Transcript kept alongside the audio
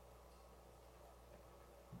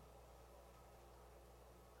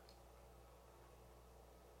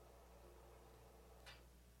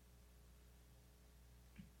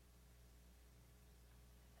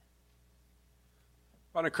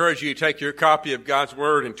I want to encourage you to take your copy of God's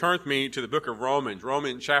Word and turn with me to the book of Romans,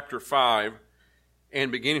 Romans chapter 5,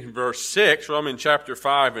 and beginning in verse 6. Romans chapter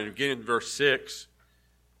 5 and beginning in verse 6.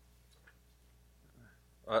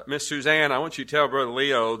 Miss Suzanne, I want you to tell Brother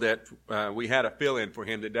Leo that we had a fill-in for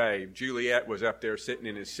him today. Juliet was up there sitting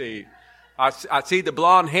in his seat. I see the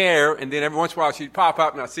blonde hair, and then every once in a while she'd pop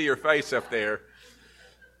up and I see her face up there.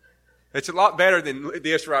 It's a lot better than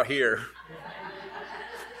this right here.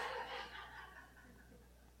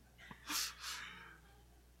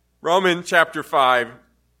 Romans chapter 5,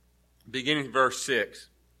 beginning verse 6.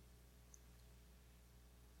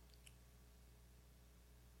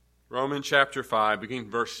 Romans chapter 5,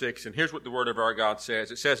 beginning verse 6. And here's what the word of our God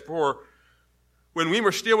says. It says, "For when we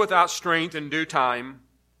were still without strength in due time,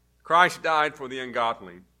 Christ died for the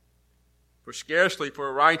ungodly. For scarcely for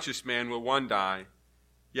a righteous man will one die,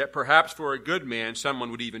 yet perhaps for a good man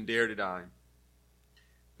someone would even dare to die.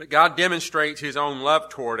 But God demonstrates His own love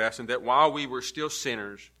toward us, and that while we were still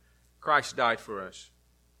sinners, Christ died for us.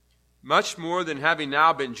 Much more than having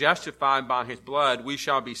now been justified by His blood, we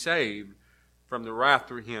shall be saved from the wrath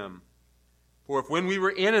through Him. For if when we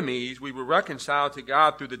were enemies, we were reconciled to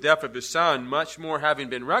God through the death of His Son, much more having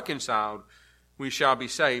been reconciled, we shall be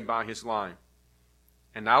saved by His life.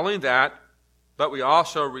 And not only that, but we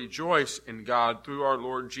also rejoice in God through our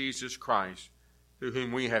Lord Jesus Christ, through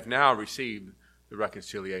whom we have now received the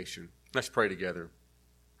reconciliation." Let's pray together.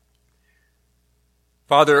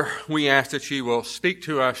 Father, we ask that You will speak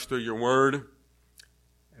to us through Your word.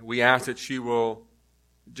 We ask that You will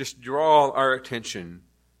just draw our attention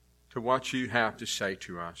to what You have to say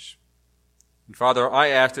to us. And Father, I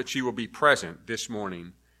ask that You will be present this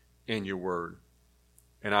morning in Your word.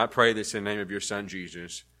 And I pray this in the name of Your Son,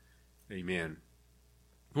 Jesus. Amen.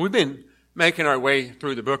 We've been making our way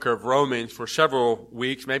through the book of Romans for several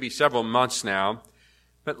weeks, maybe several months now.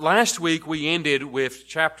 But last week we ended with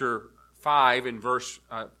chapter 5 in verse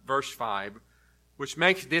 5, which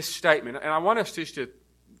makes this statement. And I want us just to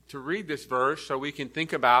read this verse so we can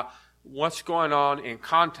think about what's going on in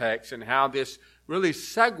context and how this really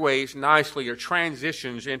segues nicely or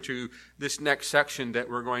transitions into this next section that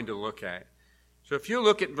we're going to look at. So if you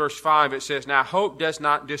look at verse 5, it says, "Now hope does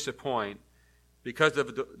not disappoint, because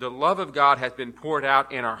of the love of God has been poured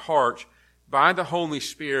out in our hearts by the Holy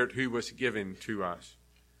Spirit who was given to us."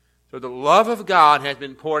 So the love of God has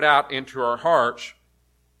been poured out into our hearts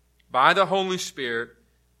by the Holy Spirit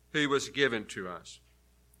who was given to us.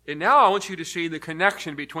 And now I want you to see the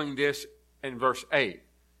connection between this and verse 8.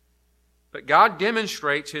 "But God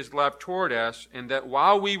demonstrates His love toward us in that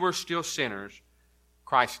while we were still sinners,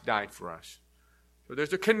 Christ died for us." So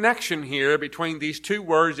there's a connection here between these two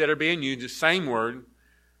words that are being used, the same word.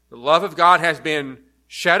 The love of God has been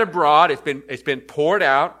shed abroad. It's been poured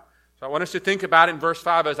out. So I want us to think about it in verse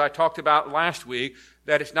 5, as I talked about last week,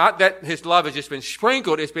 that it's not that His love has just been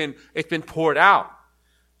sprinkled, it's been poured out.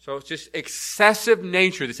 So it's just excessive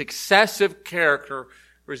nature, this excessive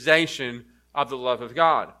characterization of the love of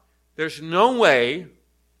God. There's no way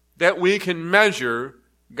that we can measure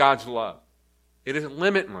God's love. It is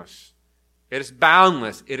limitless. It is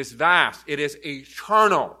boundless. It is vast. It is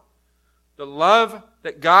eternal. The love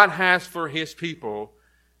that God has for His people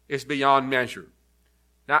is beyond measure.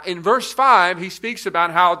 Now, in verse 5, he speaks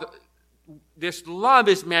about how this love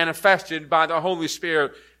is manifested by the Holy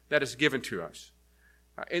Spirit that is given to us.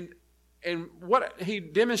 And what he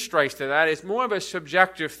demonstrates to that is more of a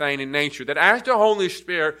subjective thing in nature, that as the Holy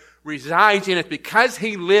Spirit resides in us, because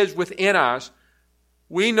He lives within us,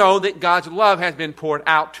 we know that God's love has been poured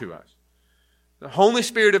out to us. The Holy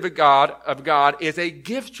Spirit of God is a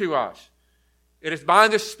gift to us. It is by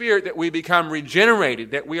the Spirit that we become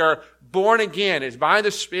regenerated, that we are born again. It is by the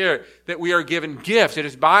Spirit that we are given gifts. It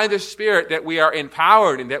is by the Spirit that we are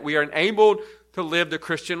empowered and that we are enabled to live the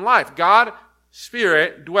Christian life. God's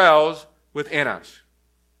Spirit dwells within us.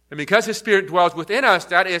 And because His Spirit dwells within us,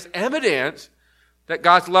 that is evidence that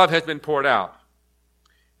God's love has been poured out.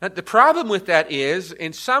 Now, the problem with that is,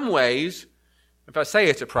 in some ways, if I say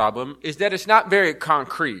it's a problem, is that it's not very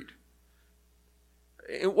concrete.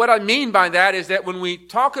 What I mean by that is that when we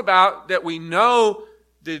talk about that we know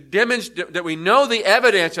the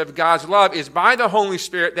evidence of God's love is by the Holy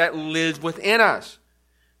Spirit that lives within us.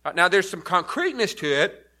 Now there's some concreteness to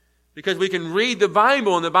it because we can read the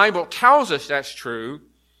Bible and the Bible tells us that's true,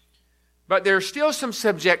 but there's still some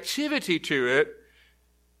subjectivity to it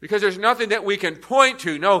because there's nothing that we can point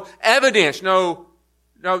to, no evidence, no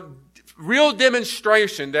real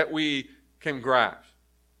demonstration that we can grasp.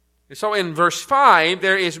 And so in verse 5,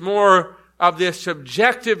 there is more of this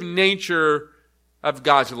subjective nature of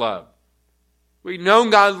God's love. We know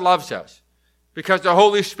God loves us because the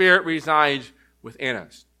Holy Spirit resides within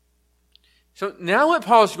us. So now what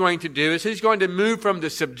Paul's going to do is he's going to move from the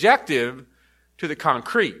subjective to the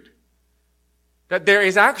concrete. That there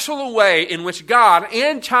is actually a way in which God,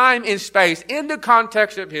 in time and space, in the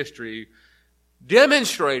context of history,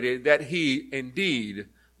 demonstrated that He indeed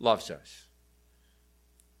loves us.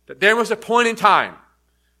 That there was a point in time,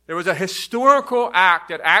 there was a historical act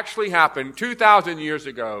that actually happened 2,000 years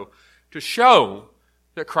ago to show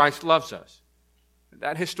that Christ loves us. And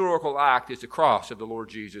that historical act is the cross of the Lord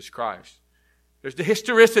Jesus Christ. There's the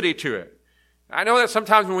historicity to it. I know that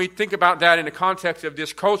sometimes when we think about that in the context of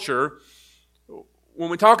this culture, when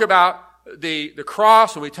we talk about the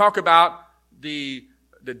cross, when we talk about the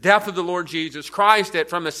death of the Lord Jesus Christ, that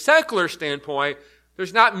from a secular standpoint,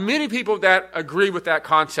 there's not many people that agree with that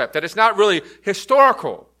concept, that it's not really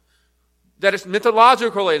historical, that it's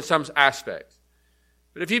mythological in some aspects.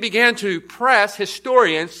 But if you begin to press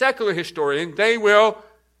historians, secular historians, they will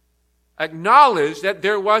acknowledge that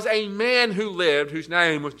there was a man who lived whose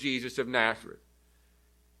name was Jesus of Nazareth.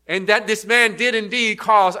 And that this man did indeed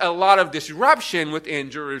cause a lot of disruption within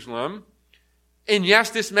Jerusalem. And yes,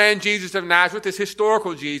 this man, Jesus of Nazareth, this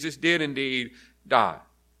historical Jesus, did indeed die.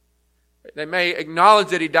 They may acknowledge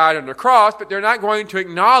that he died on the cross, but they're not going to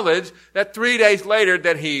acknowledge that 3 days later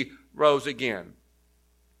that he rose again.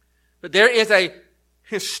 But there is a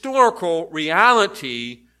historical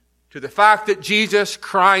reality to the fact that Jesus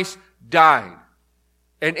Christ died.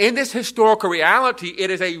 And in this historical reality, it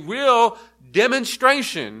is a real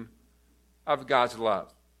demonstration of God's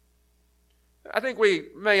love. I think we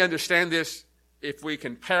may understand this if we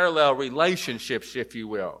can parallel relationships, if you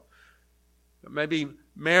will. Maybe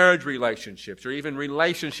marriage relationships, or even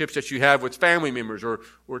relationships that you have with family members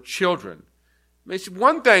or children. It's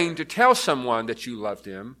one thing to tell someone that you love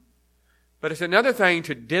them, but it's another thing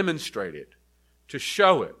to demonstrate it, to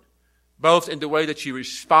show it, both in the way that you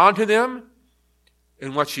respond to them,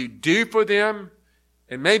 in what you do for them,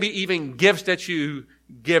 and maybe even gifts that you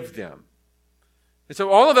give them. And so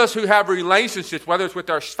all of us who have relationships, whether it's with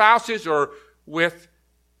our spouses or with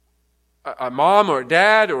a mom or a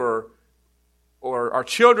dad or our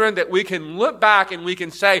children, that we can look back and we can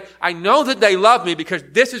say, I know that they love me because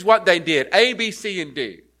this is what they did, A, B, C, and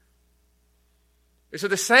D. And so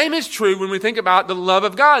the same is true when we think about the love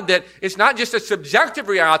of God, that it's not just a subjective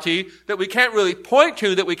reality that we can't really point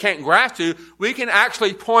to, that we can't grasp to. We can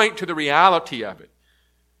actually point to the reality of it.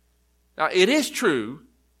 Now, it is true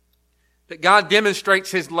that God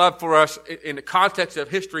demonstrates His love for us in the context of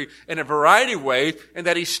history in a variety of ways, and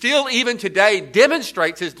that He still, even today,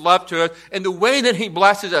 demonstrates His love to us in the way that He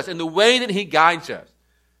blesses us, in the way that He guides us.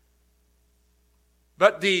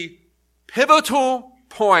 But the pivotal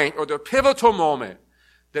point, or the pivotal moment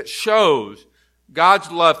that shows God's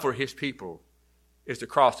love for His people is the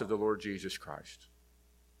cross of the Lord Jesus Christ.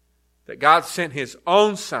 That God sent His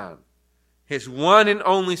own Son, His one and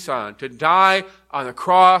only Son, to die on the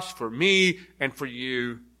cross for me and for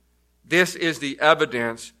you. This is the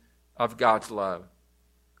evidence of God's love.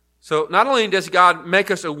 So not only does God make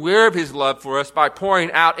us aware of His love for us by pouring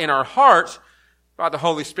out in our hearts by the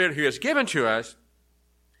Holy Spirit who He has given to us,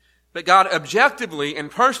 but God objectively and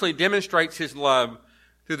personally demonstrates His love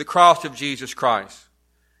through the cross of Jesus Christ.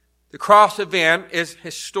 The cross event is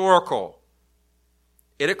historical.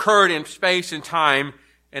 It occurred in space and time,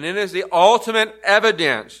 and it is the ultimate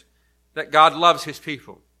evidence that God loves His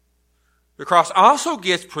people. The cross also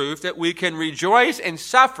gives proof that we can rejoice and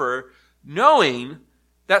suffer knowing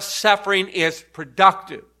that suffering is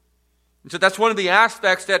productive. And so that's one of the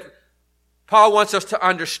aspects that Paul wants us to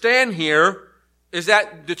understand here, is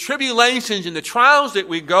that the tribulations and the trials that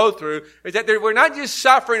we go through, is that we're not just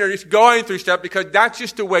suffering or just going through stuff because that's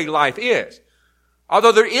just the way life is.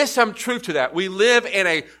 Although there is some truth to that. We live in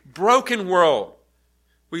a broken world.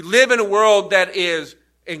 We live in a world that is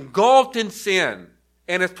engulfed in sin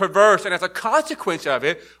and is perverse, and as a consequence of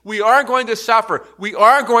it, we are going to suffer. We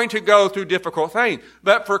are going to go through difficult things.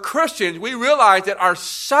 But for Christians, we realize that our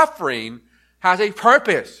suffering has a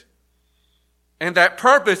purpose. And that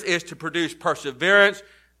purpose is to produce perseverance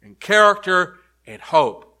and character and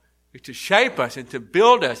hope. It's to shape us and to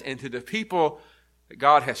build us into the people that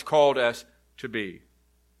God has called us to be.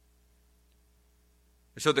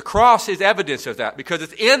 And so the cross is evidence of that, because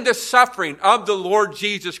it's in the suffering of the Lord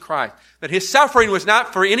Jesus Christ that His suffering was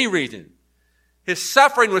not for any reason. His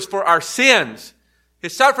suffering was for our sins.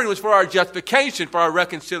 His suffering was for our justification, for our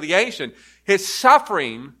reconciliation. His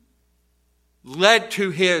suffering led to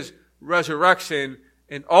His resurrection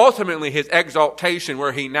and ultimately His exaltation,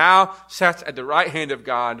 where He now sits at the right hand of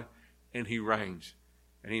God and He reigns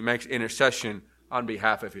and He makes intercession on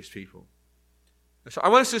behalf of His people. So I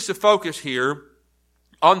want us just to focus here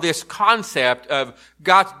on this concept of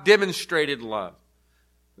God's demonstrated love.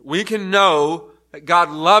 We can know that God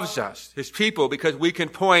loves us, His people, because we can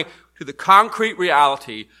point to the concrete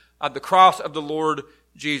reality of the cross of the Lord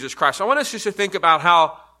Jesus Christ. I want us just to think about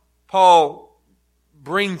how Paul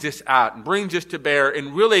brings this out and brings this to bear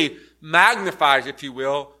and really magnifies, if you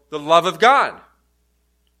will, the love of God.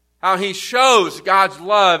 How he shows God's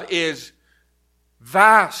love is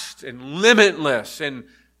vast and limitless and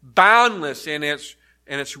boundless in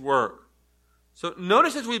its work. So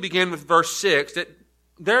notice as we begin with verse 6 that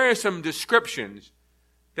there are some descriptions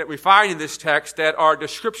that we find in this text that are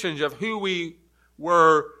descriptions of who we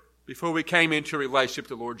were before we came into a relationship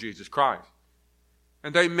with the Lord Jesus Christ.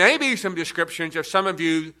 And there may be some descriptions of some of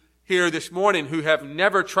you here this morning who have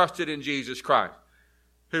never trusted in Jesus Christ,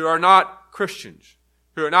 who are not Christians,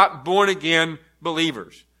 who are not born-again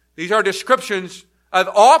believers. These are descriptions of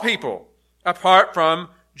all people apart from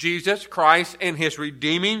Jesus Christ and His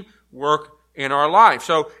redeeming work in our life.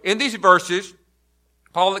 So in these verses,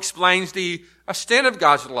 Paul explains the extent of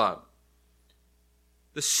God's love,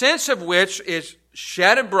 the sense of which is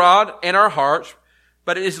shed abroad in our hearts,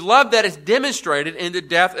 but it is love that is demonstrated in the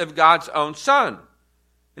death of God's own Son.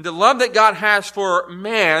 And the love that God has for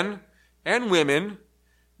man and women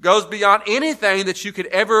goes beyond anything that you could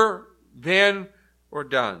ever been or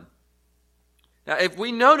done. Now, if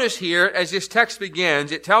we notice here, as this text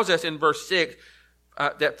begins, it tells us in verse 6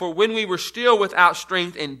 that for when we were still without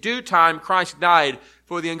strength, in due time Christ died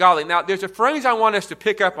for the ungodly. Now, there's a phrase I want us to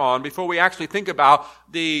pick up on before we actually think about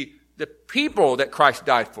the people that Christ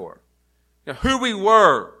died for. Now, who we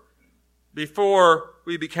were before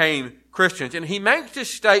we became Christians. And he makes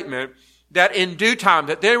this statement that in due time,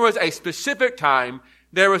 that there was a specific time,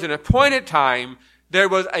 there was an appointed time, there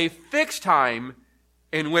was a fixed time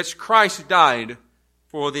in which Christ died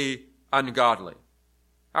for the ungodly.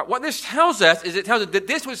 Now, what this tells us is it tells us that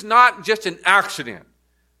this was not just an accident.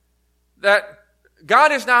 That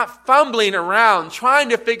God is not fumbling around trying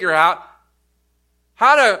to figure out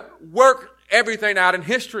how to work everything out in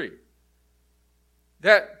history.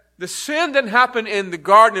 That the sin that happened in the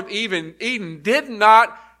Garden of Eden did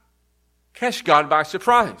not catch God by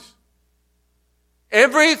surprise.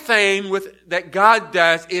 Everything that God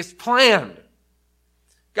does is planned.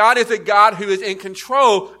 God is a God who is in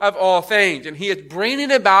control of all things, and He is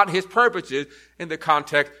bringing about His purposes in the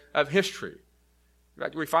context of history. In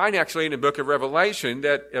fact, we find actually in the book of Revelation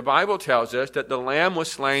that the Bible tells us that the Lamb was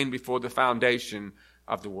slain before the foundation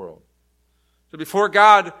of the world. So before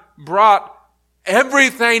God brought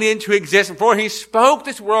everything into existence, before He spoke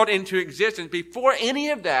this world into existence, before any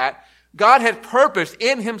of that, God had purposed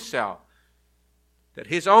in Himself that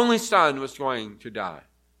His only Son was going to die.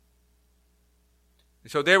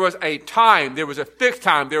 So there was a time, there was a fixed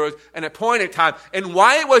time, there was an appointed time. And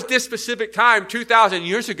why it was this specific time 2,000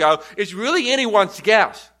 years ago is really anyone's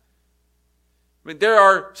guess. I mean, there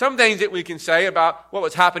are some things that we can say about what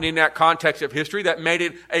was happening in that context of history that made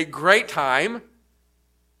it a great time.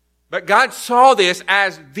 But God saw this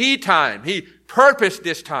as the time. He purposed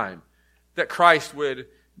this time that Christ would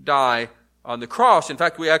die on the cross. In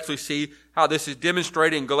fact, we actually see how this is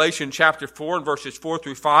demonstrated in Galatians chapter 4 and verses 4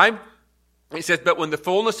 through 5. It says, but when the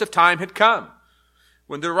fullness of time had come,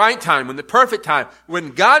 when the right time, when the perfect time, when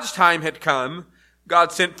God's time had come,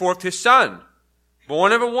 God sent forth His Son,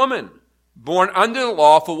 born of a woman, born under the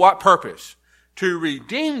law for what purpose? To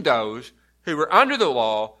redeem those who were under the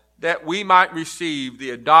law, that we might receive the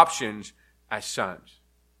adoptions as sons.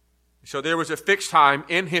 So there was a fixed time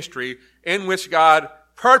in history in which God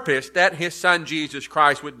purposed that His Son Jesus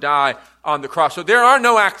Christ would die on the cross. So there are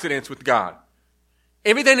no accidents with God.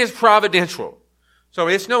 Everything is providential. So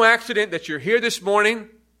it's no accident that you're here this morning.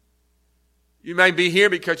 You may be here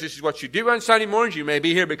because this is what you do on Sunday mornings. You may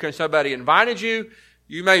be here because somebody invited you.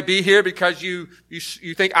 You may be here because you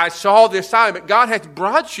think, I saw this sign. But God has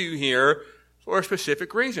brought you here for a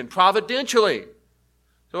specific reason, providentially.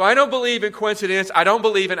 So I don't believe in coincidence. I don't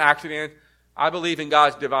believe in accident. I believe in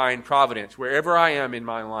God's divine providence. Wherever I am in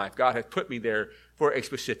my life, God has put me there for a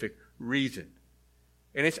specific reason.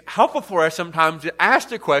 And it's helpful for us sometimes to ask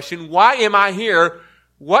the question, why am I here?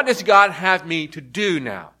 What does God have me to do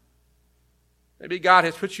now? Maybe God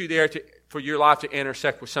has put you there for your life to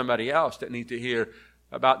intersect with somebody else that needs to hear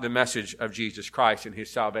about the message of Jesus Christ and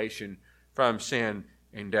His salvation from sin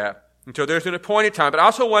and death. And so there's an appointed time. But I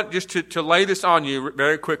also want just to lay this on you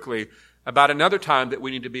very quickly about another time that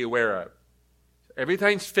we need to be aware of.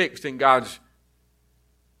 Everything's fixed in God's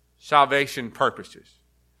salvation purposes.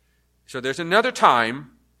 So there's another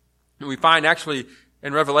time that we find actually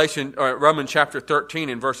in Romans chapter 13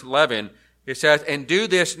 and verse 11. It says, and do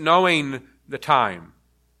this knowing the time.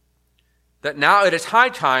 that now it is high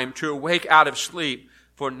time to awake out of sleep,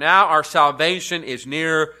 for now our salvation is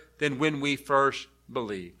nearer than when we first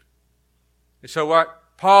believed. And so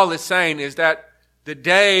what Paul is saying is that the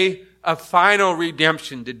day of final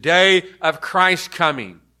redemption, the day of Christ's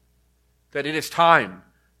coming, that it is time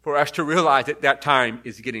for us to realize that that time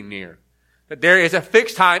is getting near. That there is a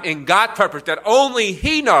fixed time in God's purpose that only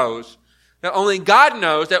He knows, that only God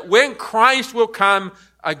knows, that when Christ will come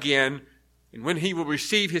again and when He will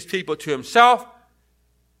receive His people to Himself,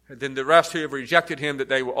 and then the rest who have rejected Him, that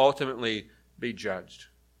they will ultimately be judged.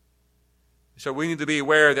 So we need to be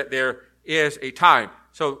aware that there is a time.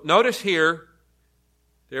 So notice here,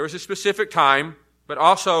 there was a specific time, but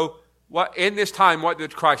also in this time, what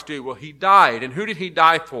did Christ do? Well, He died. And who did He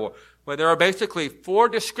die for? Well, there are basically 4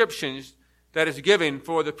 descriptions that is given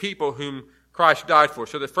for the people whom Christ died for.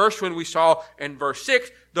 So the first one we saw in verse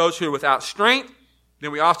 6, those who are without strength.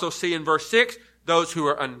 Then we also see in verse 6, those who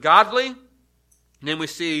are ungodly. And then we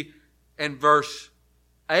see in verse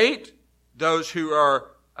 8, those who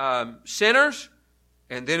are sinners.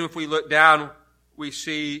 And then if we look down, we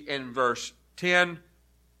see in verse 10,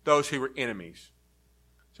 those who were enemies.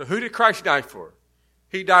 So who did Christ die for?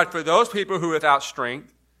 He died for those people who are without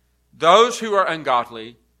strength, those who are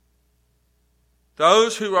ungodly,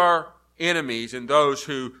 those who are enemies, and those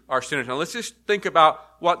who are sinners. Now let's just think about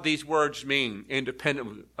what these words mean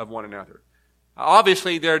independently of one another.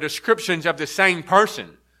 Obviously, they're descriptions of the same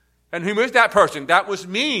person. And who is that person? That was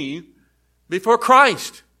me before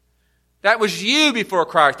Christ. That was you before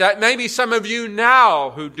Christ. That may be some of you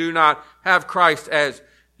now who do not have Christ as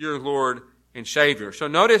your Lord and Savior. So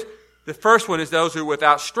notice the first one is those who are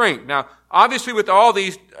without strength. Now, obviously with all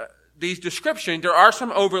these descriptions, there are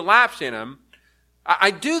some overlaps in them.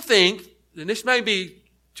 I do think, and this may be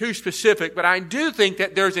too specific, but I do think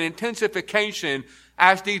that there's an intensification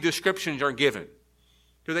as these descriptions are given.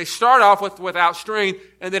 So they start off with without strength,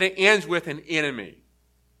 and then it ends with an enemy.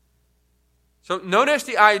 So notice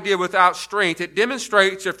the idea without strength. It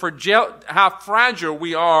demonstrates how fragile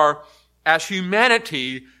we are as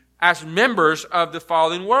humanity, as members of the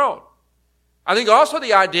fallen world. I think also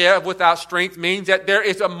the idea of without strength means that there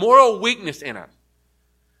is a moral weakness in us.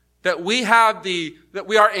 That we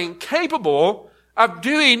are incapable of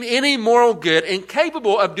doing any moral good,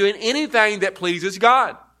 incapable of doing anything that pleases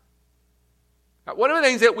God. Now, one of the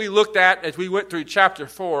things that we looked at as we went through chapter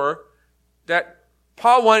 4, that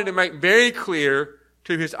Paul wanted to make very clear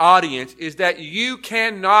to his audience, is that you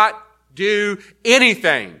cannot do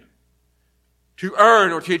anything to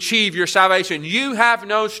earn or to achieve your salvation. You have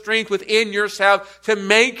no strength within yourself to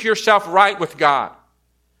make yourself right with God.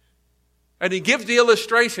 And he gives the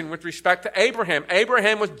illustration with respect to Abraham.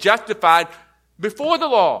 Abraham was justified before the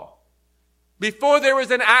law. Before there was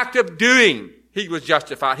an act of doing, he was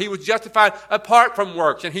justified. He was justified apart from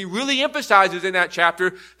works. And he really emphasizes in that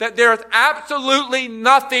chapter that there is absolutely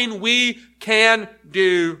nothing we can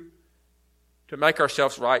do to make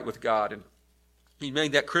ourselves right with God. And he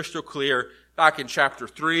made that crystal clear back in chapter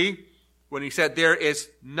 3 when he said, there is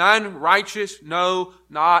none righteous, no,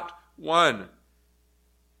 not one.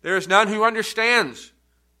 There is none who understands.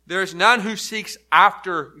 There is none who seeks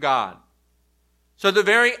after God. So the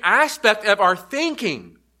very aspect of our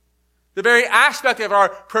thinking, the very aspect of our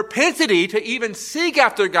propensity to even seek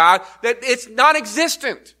after God, that it's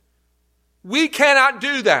non-existent. We cannot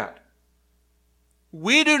do that.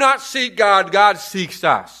 We do not seek God, God seeks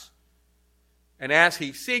us. And as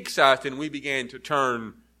He seeks us, then we begin to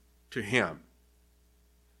turn to Him.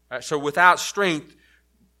 So without strength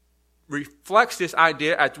reflects this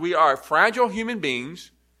idea as we are fragile human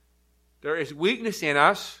beings. There is weakness in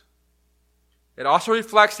us. It also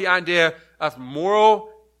reflects the idea of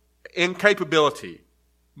moral incapability,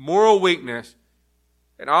 moral weakness,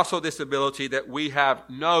 and also this ability that we have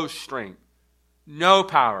no strength, no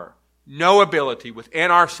power, no ability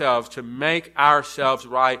within ourselves to make ourselves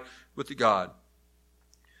right with God.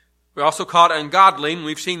 We also call it ungodly, and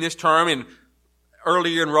we've seen this term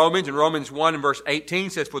earlier in Romans 1 and verse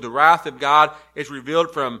 18 says, for the wrath of God is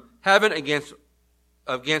revealed from heaven against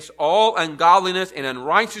all ungodliness and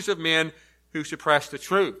unrighteousness of men who suppress the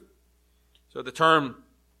truth. So the term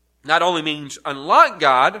not only means unlike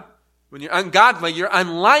God, when you're ungodly, you're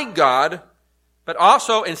unlike God, but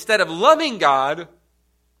also instead of loving God,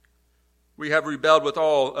 we have rebelled with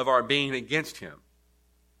all of our being against Him.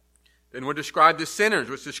 Then we're described as sinners,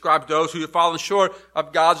 which describes those who have fallen short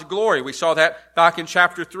of God's glory. We saw that back in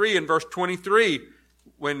chapter 3 and verse 23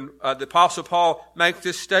 when the Apostle Paul makes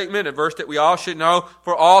this statement, a verse that we all should know,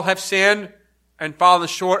 for all have sinned and fallen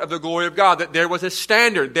short of the glory of God. That there was a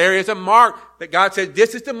standard, there is a mark that God said,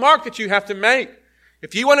 this is the mark that you have to make.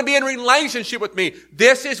 If you want to be in relationship with me,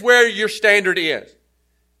 this is where your standard is.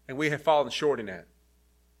 And we have fallen short in that.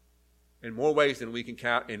 In more ways than we can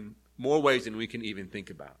count, in more ways than we can even think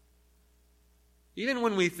about. Even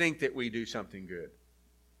when we think that we do something good.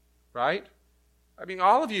 Right? I mean,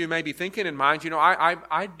 all of you may be thinking in mind,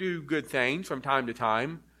 I do good things from time to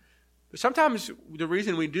time. But sometimes the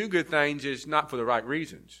reason we do good things is not for the right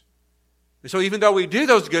reasons. And so even though we do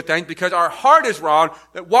those good things because our heart is wrong,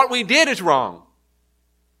 that what we did is wrong.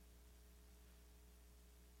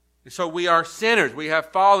 And so we are sinners. We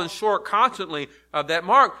have fallen short constantly of that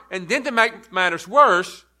mark. And then to make matters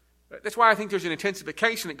worse, that's why I think there's an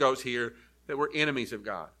intensification that goes here, that we're enemies of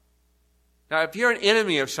God. Now, if you're an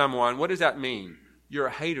enemy of someone, what does that mean? You're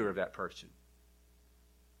a hater of that person.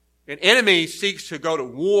 An enemy seeks to go to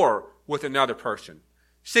war with another person,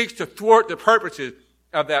 seeks to thwart the purposes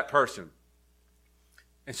of that person.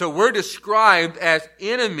 And so we're described as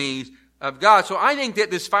enemies of God. So I think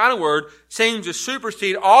that this final word seems to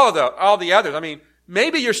supersede all the others. I mean,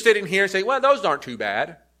 maybe you're sitting here and saying, well, those aren't too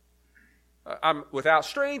bad. I'm without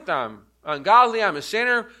strength. I'm ungodly. I'm a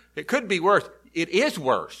sinner. It could be worse. It is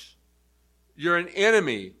worse. You're an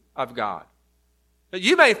enemy of God.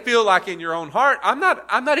 You may feel like in your own heart, I'm not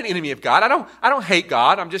an enemy of God. I don't hate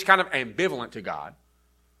God. I'm just kind of ambivalent to God.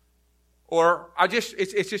 Or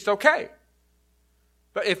it's just okay.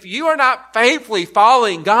 But if you are not faithfully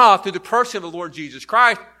following God through the person of the Lord Jesus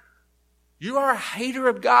Christ, you are a hater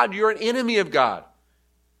of God. You're an enemy of God.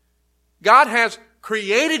 God has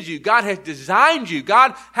created you. God has designed you.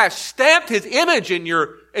 God has stamped His image in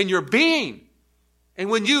your being. And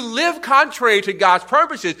when you live contrary to God's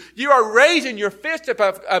purposes, you are raising your fist up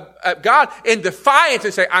at God in defiance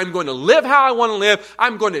and say, I'm going to live how I want to live.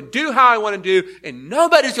 I'm going to do how I want to do. And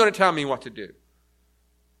nobody's going to tell me what to do.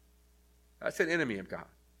 That's an enemy of God.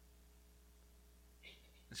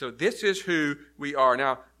 So this is who we are.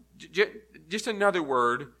 Now, just another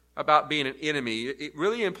word about being an enemy. It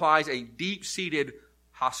really implies a deep-seated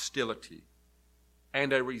hostility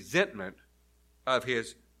and a resentment of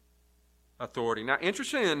His authority. Now,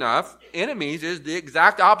 interestingly enough, enemies is the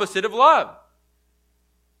exact opposite of love.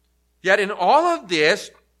 Yet in all of this,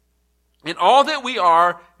 in all that we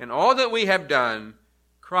are, and all that we have done,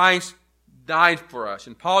 Christ died for us.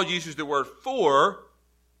 And Paul uses the word "for"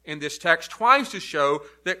 in this text twice to show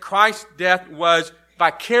that Christ's death was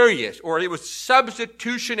vicarious, or it was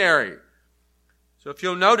substitutionary. So if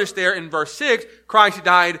you'll notice there in verse 6, Christ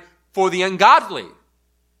died for the ungodly.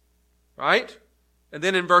 Right? And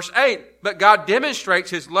then in verse 8, but God demonstrates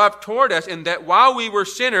His love toward us in that while we were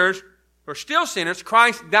sinners, or still sinners,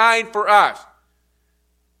 Christ died for us.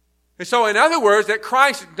 And so in other words, that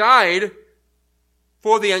Christ died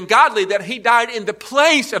for the ungodly, that He died in the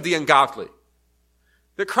place of the ungodly.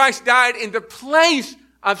 That Christ died in the place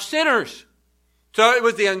of sinners. So it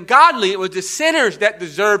was the ungodly, it was the sinners that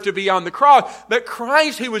deserved to be on the cross. But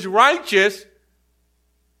Christ, who was righteous,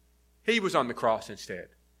 He was on the cross instead.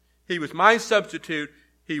 He was my substitute.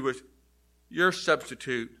 He was your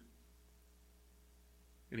substitute.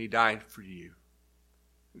 And He died for you.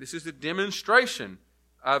 This is the demonstration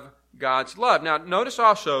of God's love. Now, notice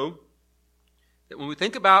also that when we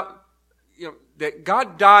think about, that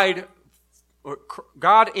God died, or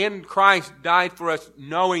God in Christ died for us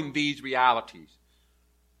knowing these realities.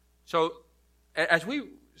 So, as we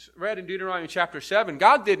read in Deuteronomy chapter 7,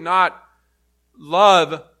 God did not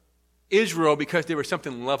love Israel because there was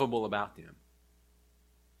something lovable about them.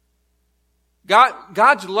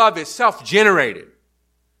 God's love is self-generated.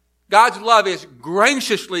 God's love is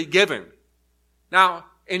graciously given. Now,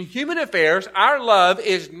 in human affairs, our love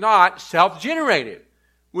is not self-generated.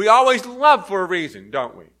 We always love for a reason,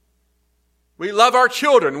 don't we? We love our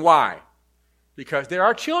children. Why? Because they're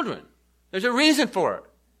our children. There's a reason for it.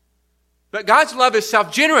 But God's love is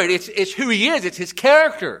self-generated. It's who He is. It's His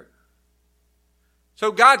character.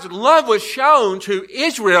 So God's love was shown to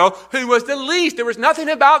Israel, who was the least. There was nothing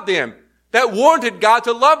about them that warranted God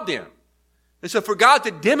to love them. And so for God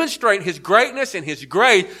to demonstrate His greatness and His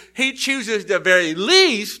grace, He chooses the very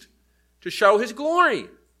least to show His glory.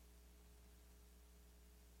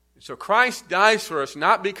 And so Christ dies for us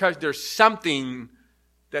not because there's something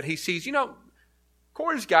that He sees.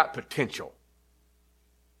 Corey's got potential.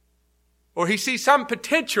 Or He sees some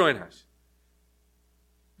potential in us.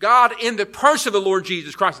 God, in the person of the Lord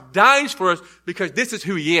Jesus Christ, dies for us because this is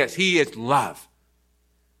who He is. He is love.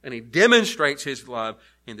 And He demonstrates His love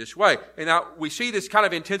in this way. And now we see this kind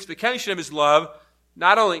of intensification of His love,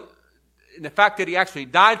 not only in the fact that He actually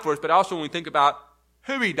died for us, but also when we think about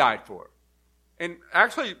who He died for. And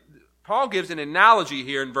actually, Paul gives an analogy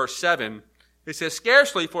here in verse 7. It says,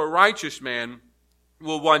 scarcely for a righteous man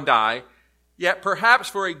will one die, Yet perhaps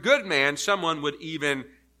for a good man, someone would even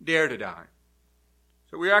dare to die.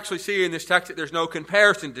 So we actually see in this text that there's no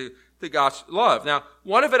comparison to God's love. Now,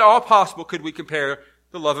 what if at all possible could we compare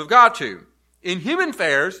the love of God to? In human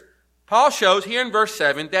affairs, Paul shows here in verse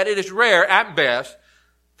 7 that it is rare at best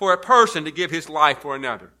for a person to give his life for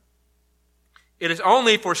another. It is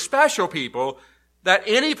only for special people that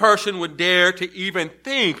any person would dare to even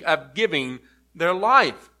think of giving their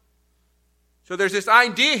life. So there's this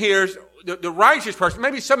idea here, the righteous person,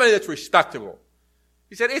 maybe somebody that's respectable.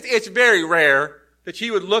 He said it's very rare that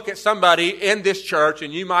you would look at somebody in this church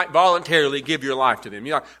and you might voluntarily give your life to them.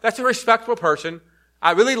 You're like, that's a respectable person.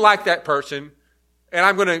 I really like that person, and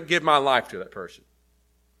I'm going to give my life to that person.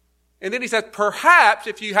 And then he says, perhaps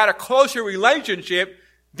if you had a closer relationship,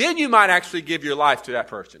 then you might actually give your life to that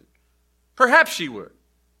person. Perhaps you would.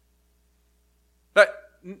 But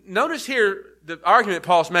notice here the argument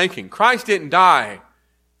Paul's making. Christ didn't die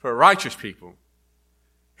for righteous people.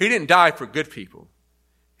 He didn't die for good people.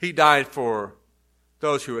 He died for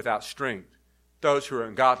those who are without strength, those who are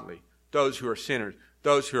ungodly, those who are sinners,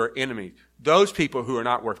 those who are enemies, those people who are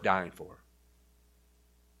not worth dying for.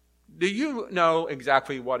 Do you know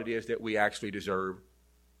exactly what it is that we actually deserve?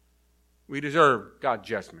 We deserve God's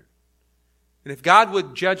judgment. And if God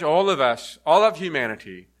would judge all of us, all of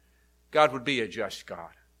humanity, God would be a just God.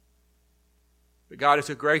 But God is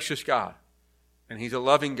a gracious God, and He's a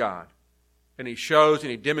loving God. And He shows and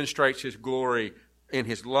He demonstrates His glory in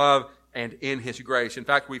His love and in His grace. In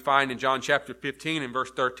fact, we find in John chapter 15 and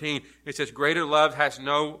verse 13, it says, greater love has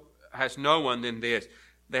no one than this,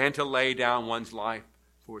 than to lay down one's life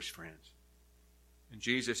for his friends. And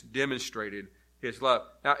Jesus demonstrated His love.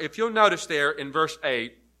 Now, if you'll notice there in verse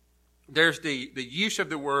 8, there's the use of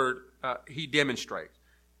the word He demonstrates.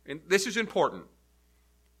 And this is important.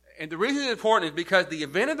 And the reason it's important is because the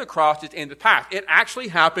event of the cross is in the past. It actually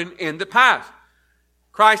happened in the past.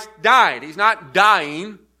 Christ died. He's not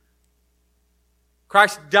dying.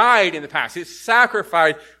 Christ died in the past. His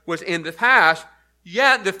sacrifice was in the past.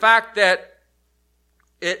 Yet the fact that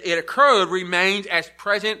it occurred remains as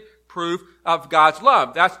present proof of God's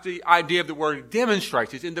love. That's the idea of the word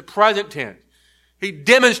demonstrates. It's in the present tense. He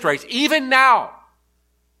demonstrates. Even now,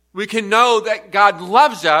 we can know that God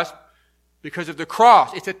loves us because of the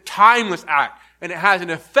cross. It's a timeless act, and it has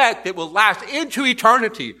an effect that will last into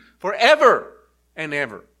eternity, forever and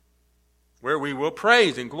ever, where we will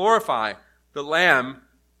praise and glorify the Lamb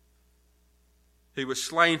who was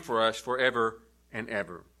slain for us forever and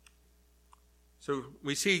ever. So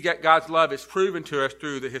we see that God's love is proven to us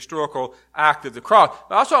through the historical act of the cross.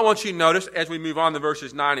 But also I want you to notice, as we move on to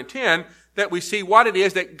verses 9 and 10, that we see what it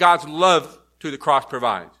is that God's love to the cross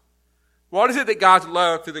provides. What is it that God's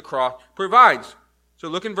love to the cross provides? So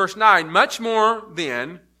look in verse 9. Much more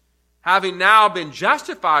then, having now been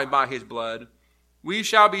justified by His blood, we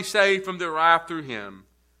shall be saved from the wrath through Him.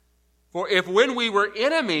 For if when we were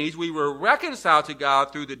enemies, we were reconciled to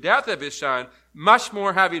God through the death of His Son, much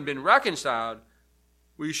more having been reconciled,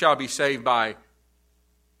 we shall be saved by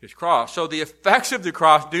His cross. So the effects of the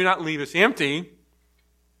cross do not leave us empty,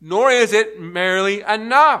 nor is it merely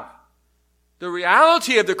enough. The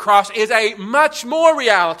reality of the cross is a much more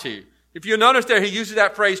reality. If you notice there, he uses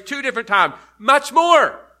that phrase 2 different times. Much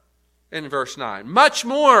more in verse 9. Much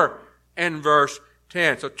more in verse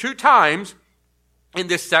 10. So 2 times in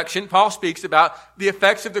this section, Paul speaks about the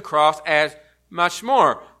effects of the cross as much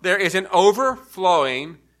more. There is an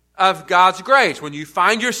overflowing of God's grace. When you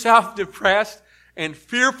find yourself depressed and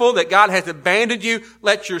fearful that God has abandoned you,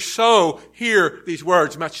 let your soul hear these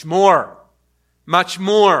words, much more. Much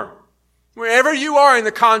more. Wherever you are in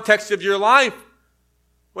the context of your life,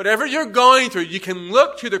 whatever you're going through, you can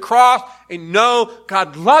look to the cross and know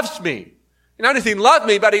God loves me. And not only does He love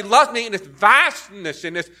me, but He loves me in this vastness,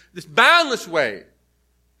 in this boundless way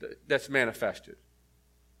that's manifested.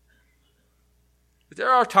 But there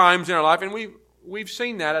are times in our life, and we've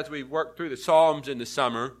seen that as we've worked through the Psalms in the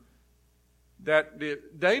summer, that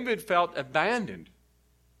David felt abandoned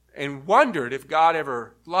and wondered if God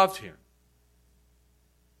ever loved him.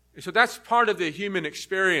 And so that's part of the human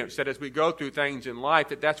experience, that as we go through things in life,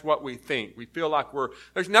 that's what we think. We feel like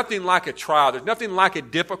there's nothing like a trial. There's nothing like a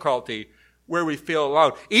difficulty where we feel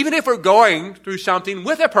alone. Even if we're going through something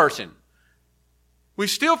with a person, we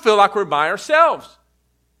still feel like we're by ourselves.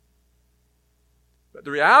 But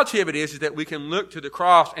the reality of it is that we can look to the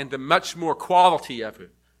cross and the much more quality of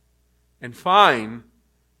it and find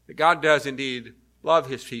that God does indeed love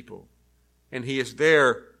His people. And He is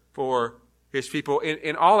there for His people.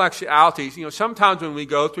 In all actualities, sometimes when we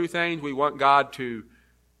go through things, we want God to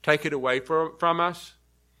take it away from us.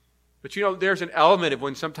 But there's an element of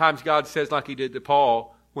when sometimes God says, like He did to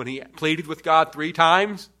Paul, when he pleaded with God 3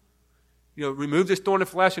 times? Remove this thorn of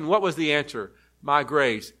flesh. And what was the answer? My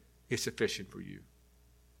grace is sufficient for you.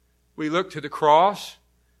 We look to the cross.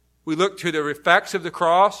 We look to the effects of the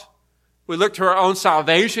cross. We look to our own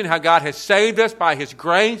salvation, how God has saved us by His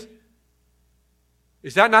grace.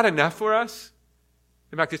 Is that not enough for us?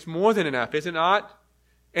 In fact, it's more than enough, is it not?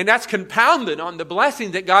 And that's compounded on the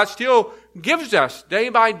blessing that God still gives us day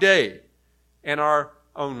by day in our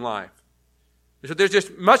own life. So there's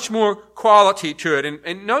just much more quality to it.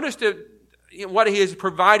 And notice that what He has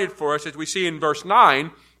provided for us, as we see in verse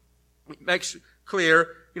 9, it makes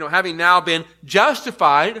clear, having now been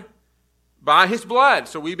justified by His blood.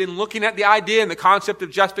 So we've been looking at the idea and the concept of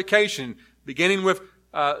justification, beginning with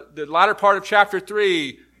the latter part of chapter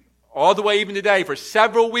 3, all the way even today, for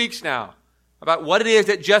several weeks now, about what it is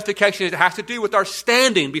that justification is. It has to do with our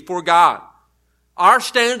standing before God. Our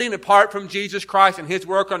standing apart from Jesus Christ and His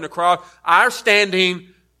work on the cross, our standing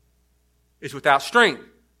is without strength,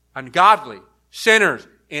 ungodly, sinners,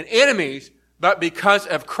 and enemies, but because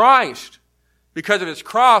of Christ, because of His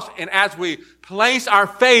cross, and as we place our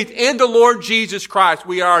faith in the Lord Jesus Christ,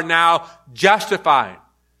 we are now justified.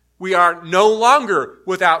 We are no longer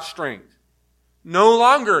without strength. No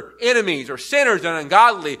longer enemies or sinners and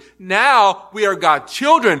ungodly. Now we are God's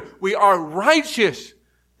children. We are righteous.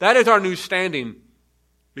 That is our new standing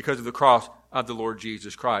because of the cross of the Lord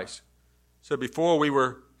Jesus Christ. So before we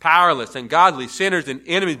were powerless, ungodly, sinners and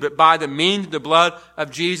enemies, but by the means of the blood of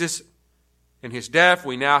Jesus and His death,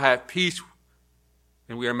 we now have peace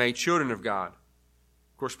and we are made children of God.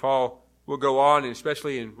 Of course, Paul will go on, and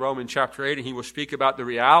especially in Romans chapter 8, and he will speak about the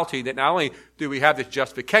reality that not only do we have this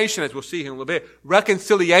justification, as we'll see in a little bit,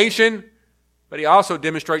 reconciliation, but he also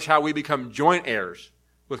demonstrates how we become joint heirs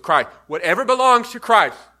with Christ. Whatever belongs to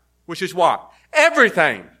Christ, which is what?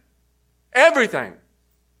 Everything. Everything.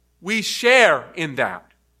 We share in that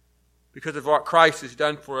because of what Christ has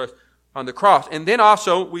done for us on the cross. And then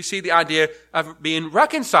also we see the idea of being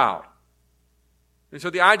reconciled. And so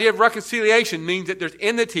the idea of reconciliation means that there's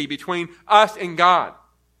enmity between us and God.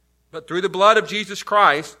 But through the blood of Jesus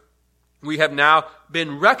Christ, we have now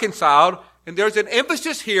been reconciled. And there's an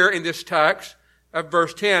emphasis here in this text of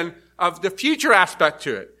verse 10 of the future aspect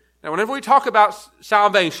to it. Now, whenever we talk about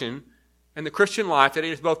salvation and the Christian life, that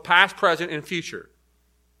it is both past, present, and future.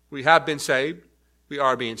 We have been saved. We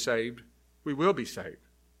are being saved. We will be saved.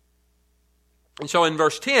 And so in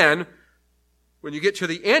verse 10, when you get to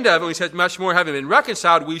the end of it, when he says, much more having been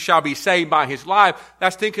reconciled, we shall be saved by His life.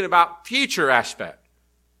 That's thinking about future aspect.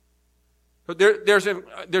 But there's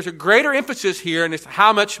a greater emphasis here, and it's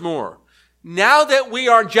how much more. Now that we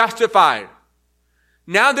are justified,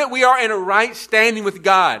 now that we are in a right standing with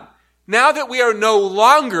God, now that we are no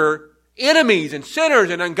longer enemies and sinners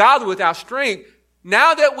and ungodly without strength,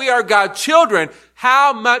 now that we are God's children,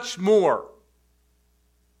 how much more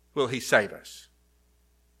will He save us?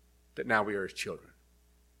 That now we are His children.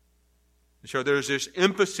 And so there's this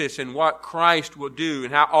emphasis in what Christ will do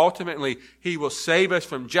and how ultimately He will save us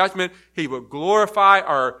from judgment. He will glorify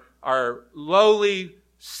our lowly,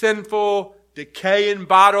 sinful, decaying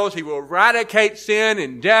bodies. He will eradicate sin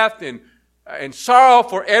and death and sorrow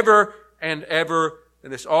forever and ever.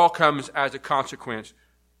 And this all comes as a consequence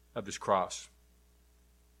of this cross.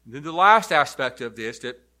 And then the last aspect of this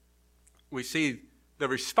that we see the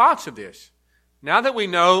response of this. Now that we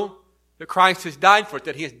know that Christ has died for us,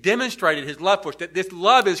 that He has demonstrated His love for us, that this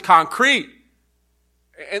love is concrete,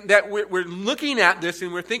 and that we're looking at this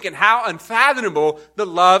and we're thinking how unfathomable the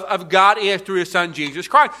love of God is through His Son Jesus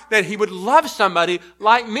Christ, that He would love somebody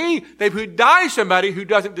like me, that He would die somebody who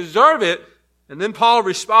doesn't deserve it. And then Paul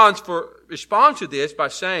responds to this by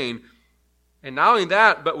saying, and not only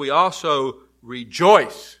that, but we also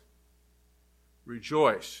rejoice.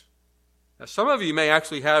 Rejoice. Now, some of you may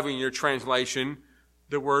actually have in your translation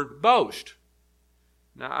the word boast.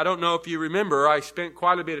 Now, I don't know if you remember, I spent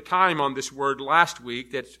quite a bit of time on this word last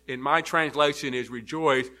week that in my translation is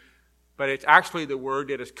rejoice, but it's actually the word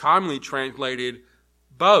that is commonly translated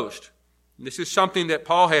boast. And this is something that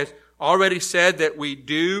Paul has already said that we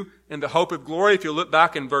do in the hope of glory. If you look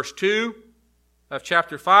back in verse 2 of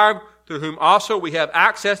chapter 5, through whom also we have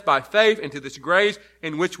access by faith into this grace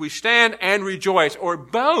in which we stand and rejoice, or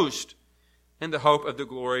boast in the hope of the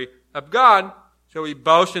glory of God. So we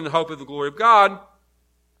boast in the hope of the glory of God.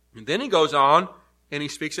 And then he goes on and he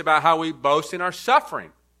speaks about how we boast in our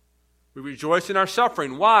suffering. We rejoice in our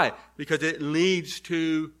suffering. Why? Because it leads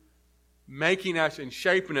to making us and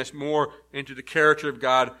shaping us more into the character of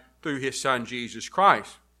God through His Son, Jesus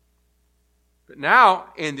Christ. But now,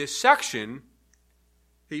 in this section,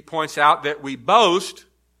 he points out that we boast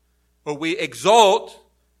or we exult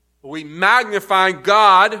We magnify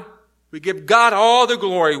God. We give God all the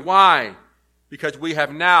glory. Why? Because we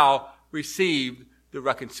have now received the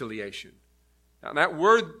reconciliation. Now, that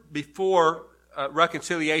word before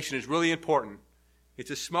reconciliation is really important.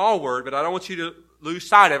 It's a small word, but I don't want you to lose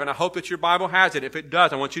sight of it, and I hope that your Bible has it. If it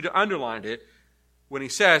does, I want you to underline it when he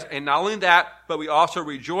says, and not only that, but we also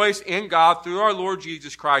rejoice in God through our Lord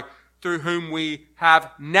Jesus Christ, through whom we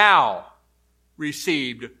have now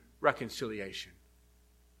received reconciliation.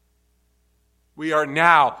 We are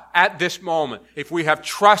now, at this moment, if we have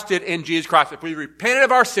trusted in Jesus Christ, if we repented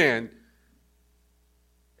of our sin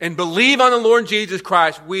and believe on the Lord Jesus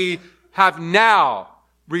Christ, we have now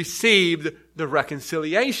received the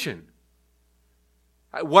reconciliation.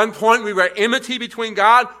 At one point, we were at enmity between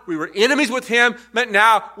God. We were enemies with Him, but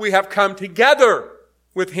now we have come together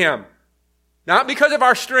with Him. Not because of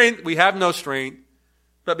our strength, we have no strength,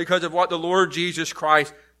 but because of what the Lord Jesus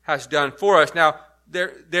Christ has done for us. Now,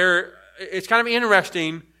 it's kind of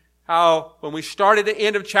interesting how when we started at the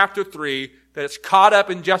end of chapter 3, that it's caught up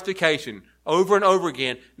in justification over and over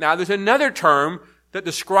again. Now, there's another term that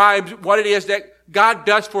describes what it is that God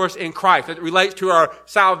does for us in Christ, that relates to our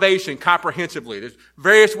salvation comprehensively. There's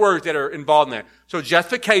various words that are involved in that. So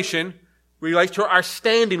justification relates to our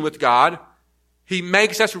standing with God. He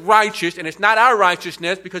makes us righteous, and it's not our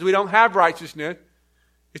righteousness because we don't have righteousness.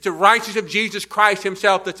 It's the righteousness of Jesus Christ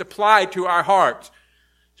Himself that's applied to our hearts.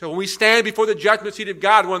 So when we stand before the judgment seat of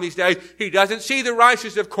God one of these days, He doesn't see the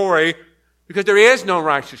righteousness of Corey because there is no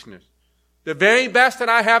righteousness. The very best that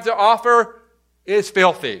I have to offer is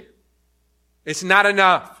filthy. It's not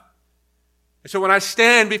enough. And so when I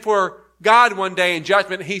stand before God one day in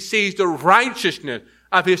judgment, He sees the righteousness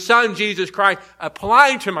of His Son, Jesus Christ,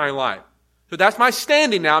 applied to my life. So that's my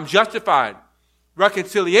standing now. I'm justified.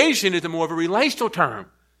 Reconciliation is a more of a relational term.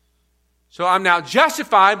 So I'm now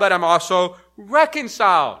justified, but I'm also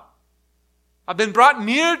reconciled. I've been brought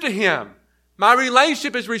near to Him. My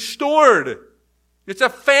relationship is restored. It's a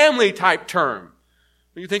family type term.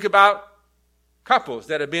 When you think about couples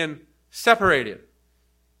that have been separated,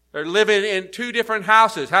 they're living in two different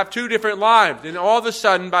houses, have two different lives, and all of a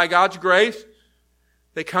sudden, by God's grace,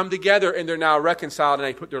 they come together and they're now reconciled and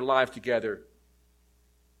they put their lives together.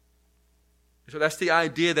 So that's the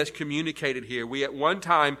idea that's communicated here. We at one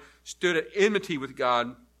time stood at enmity with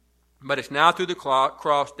God, but it's now through the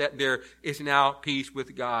cross that there is now peace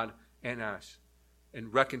with God and us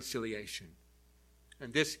and reconciliation.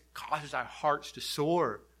 And this causes our hearts to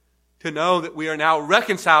soar, to know that we are now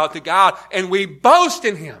reconciled to God and we boast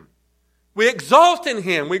in Him. We exalt in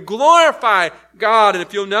Him. We glorify God. And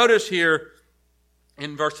if you'll notice here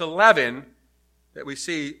in verse 11 that we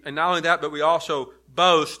see, and not only that, but we also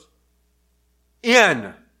boast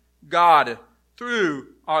in God through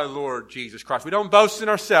our Lord Jesus Christ. We don't boast in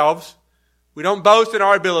ourselves. We don't boast in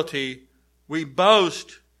our ability. We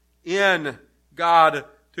boast in God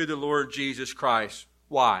through the Lord Jesus Christ.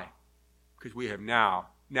 Why? Because we have now,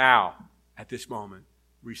 at this moment,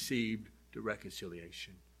 received the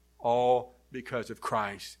reconciliation. All because of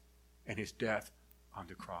Christ and His death on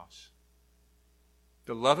the cross.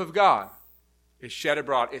 The love of God is shed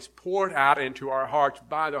abroad. It's poured out into our hearts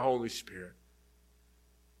by the Holy Spirit.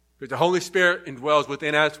 Because the Holy Spirit indwells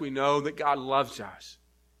within us, we know that God loves us.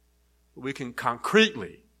 We can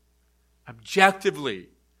concretely, objectively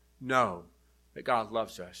know that God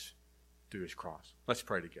loves us through His cross. Let's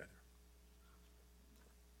pray together.